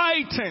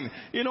fighting.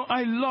 You know,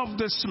 I love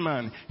this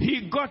man.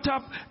 He got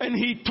up and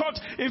he thought,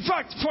 in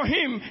fact, for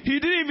him, he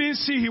didn't even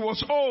see he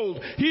was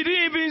old. He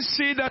didn't even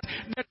see that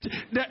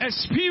the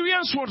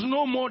experience was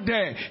no more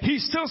there. He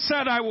still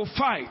said, I will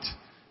fight.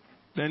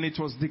 Then it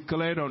was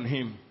declared on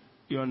him,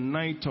 your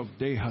night of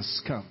day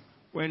has come,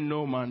 when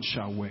no man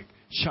shall work.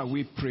 Shall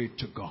we pray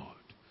to God?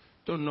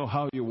 Don't know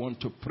how you want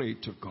to pray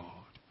to God.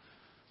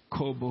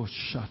 Kobo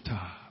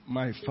Shata,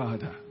 my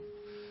Father,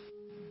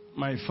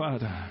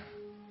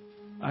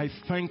 I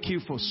thank you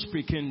for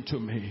speaking to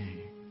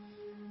me.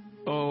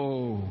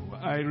 Oh,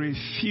 I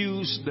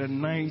refuse the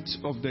night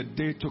of the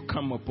day to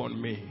come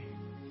upon me,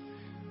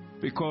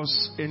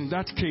 because in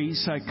that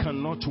case I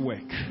cannot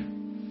work.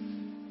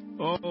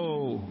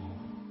 Oh,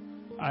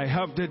 I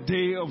have the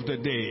day of the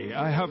day.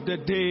 I have the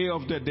day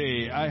of the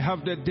day. I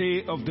have the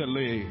day of the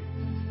day.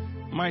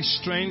 My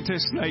strength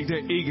is like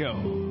the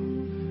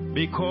eagle,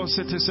 because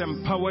it is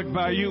empowered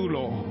by you,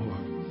 Lord.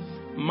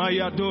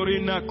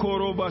 Mayadorina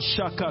koroba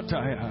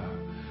shakataya.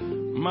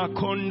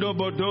 Makondo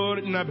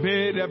bodor na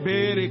bere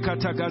bere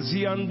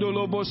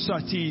katagaziandolo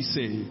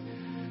bosatise.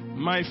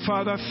 My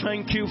Father,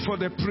 thank you for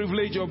the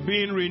privilege of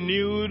being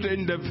renewed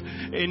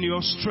in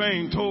your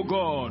strength, oh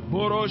God.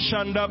 Boro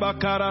shanda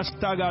bakara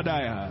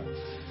stagadaya.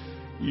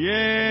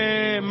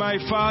 Yeah, my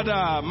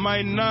Father,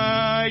 my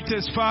night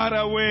is far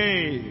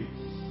away.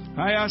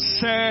 I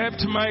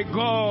accept, my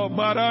God.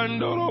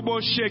 Barando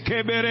robo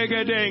sheke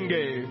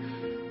beregedenge.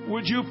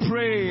 Would you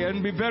pray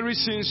and be very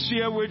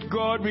sincere with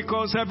God,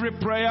 because every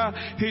prayer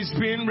is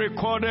being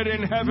recorded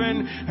in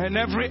heaven and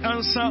every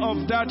answer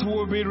of that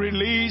will be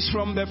released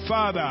from the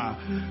Father.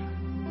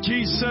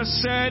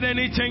 Jesus said,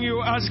 anything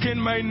you ask in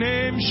my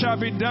name shall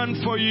be done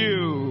for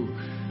you.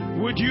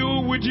 Would you,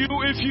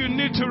 if you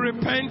need to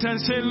repent and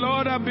say,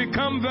 Lord, I've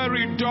become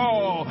very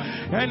dull,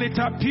 and it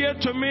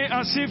appeared to me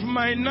as if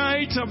my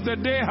night of the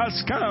day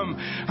has come.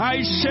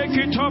 I shake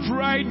it off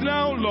right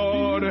now,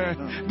 Lord.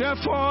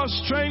 Therefore,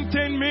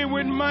 strengthen me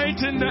with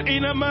might in the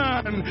inner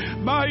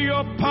man by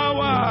your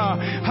power.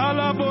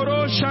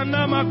 Halaborosha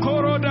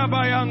namakoroda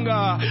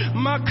bayanga.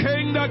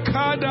 Makenda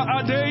kada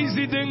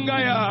adezi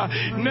dingaya.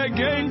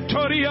 Negen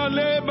toria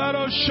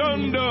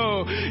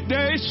lebaroshondo.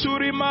 De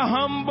suri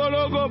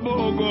mahambologo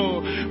bogo.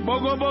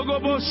 Bogo bogo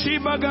bosi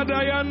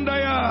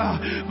bagadayandaya.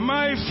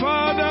 My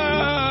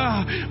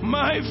Father,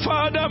 my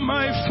Father,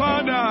 my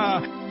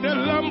Father, the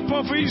lamp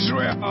of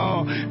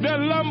Israel, the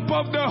lamp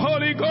of the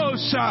Holy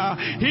Ghost.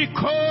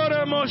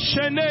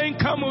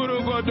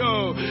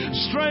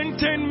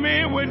 Strengthen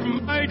me with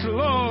might,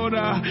 Lord,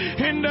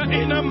 in the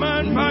inner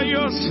man by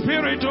your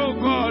Spirit, O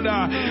God.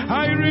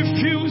 I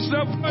refuse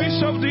the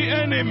voice of the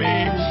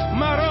enemy.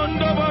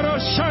 Marondo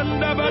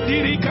baroshanda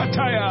badiri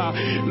kataya.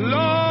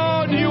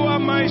 Lord, you are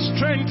my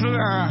strength.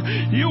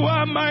 You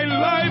are my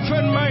life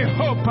and my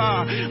hope,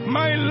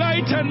 my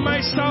light and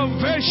my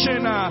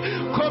salvation.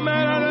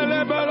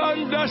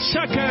 Balanda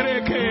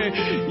shakareke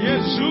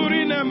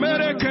Yezurina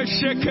mereke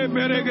sheke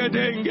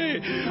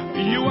beregedenge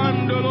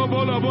Yuandolo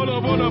bolo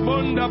bolo bolo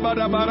bonda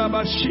barabara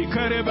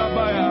bashikare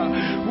babaya.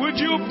 Would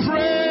you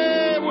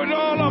pray with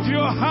all of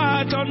your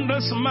heart on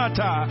this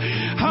matter?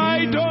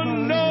 I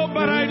don't know,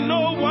 but I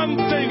know one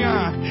thing,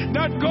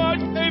 that God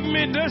gave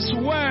me this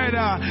word,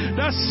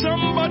 that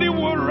somebody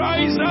will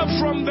rise up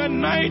from the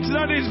night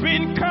that is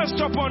being cast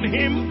upon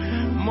him.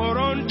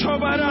 Moronto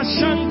bara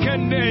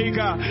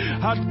shankendega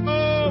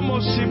Atomo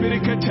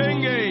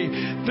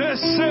sibiriketenge. This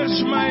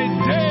is my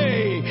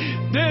day.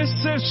 This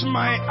is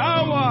my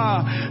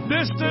hour.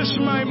 This is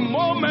my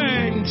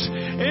moment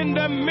in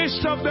the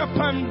midst of the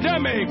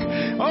pandemic.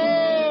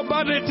 Oh,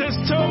 but it is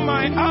still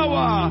my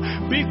hour,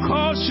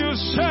 because you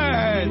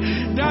said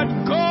that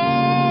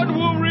God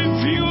will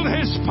reveal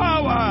his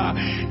power,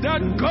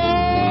 that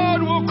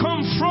God will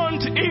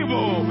confront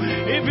evil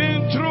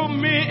even through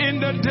me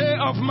in the day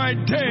of my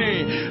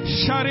day.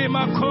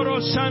 Sharima koro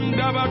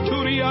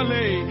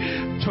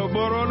sandabaturiale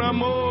toborona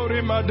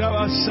mori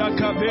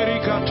madawasaka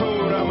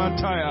berikatora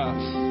mataya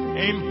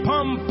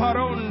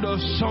impamparondo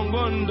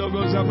songondo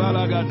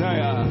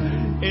gozabalagadaya.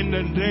 In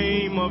the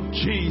name of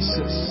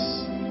Jesus,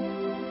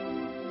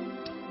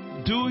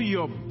 do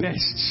your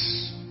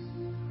best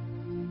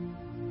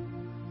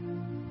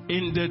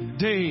in the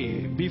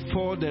day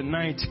before the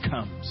night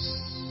comes.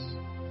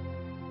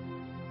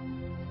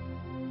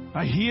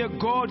 I hear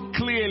God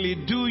clearly.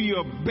 Do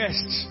your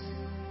best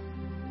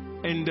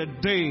in the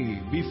day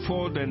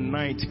before the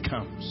night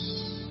comes.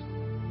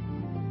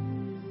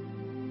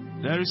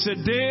 There is a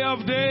day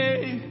of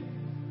day.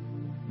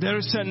 There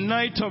is a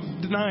night of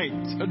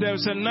night. There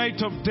is a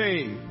night of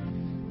day.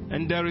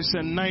 And there is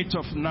a night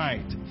of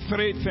night.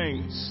 Three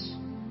things.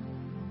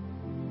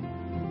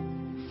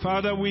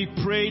 Father, we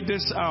pray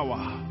this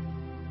hour.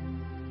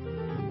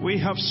 We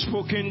have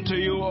spoken to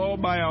you all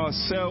by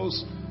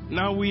ourselves.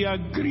 Now we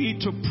agree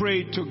to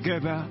pray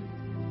together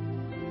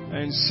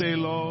and say,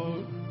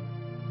 Lord,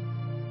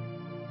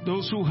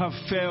 those who have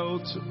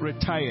felt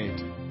retired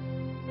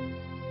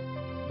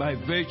by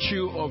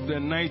virtue of the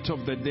night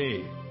of the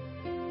day,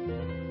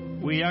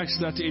 we ask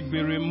that it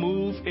be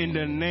removed in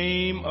the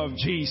name of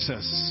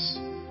Jesus.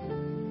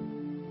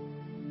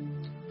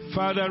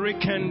 Father,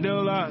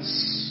 rekindle us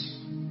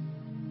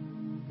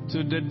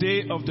to the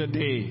day of the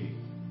day.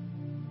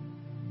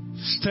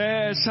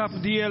 Stir us up,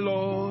 dear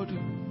Lord,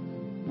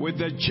 with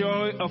the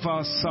joy of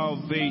our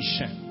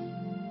salvation.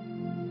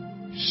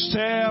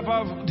 Stir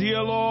up,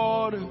 dear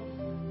Lord,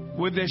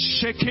 with the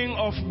shaking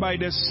off by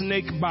the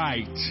snake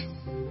bite.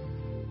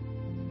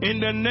 in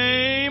the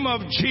name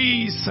of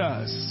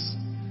Jesus,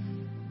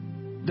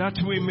 that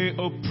we may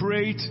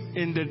operate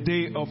in the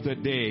day of the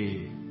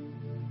day.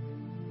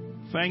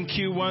 Thank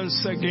you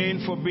once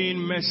again for being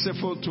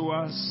merciful to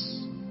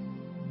us,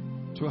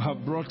 to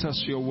have brought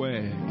us your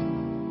word.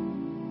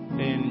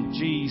 In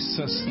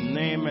Jesus'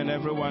 name, and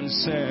everyone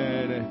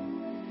said,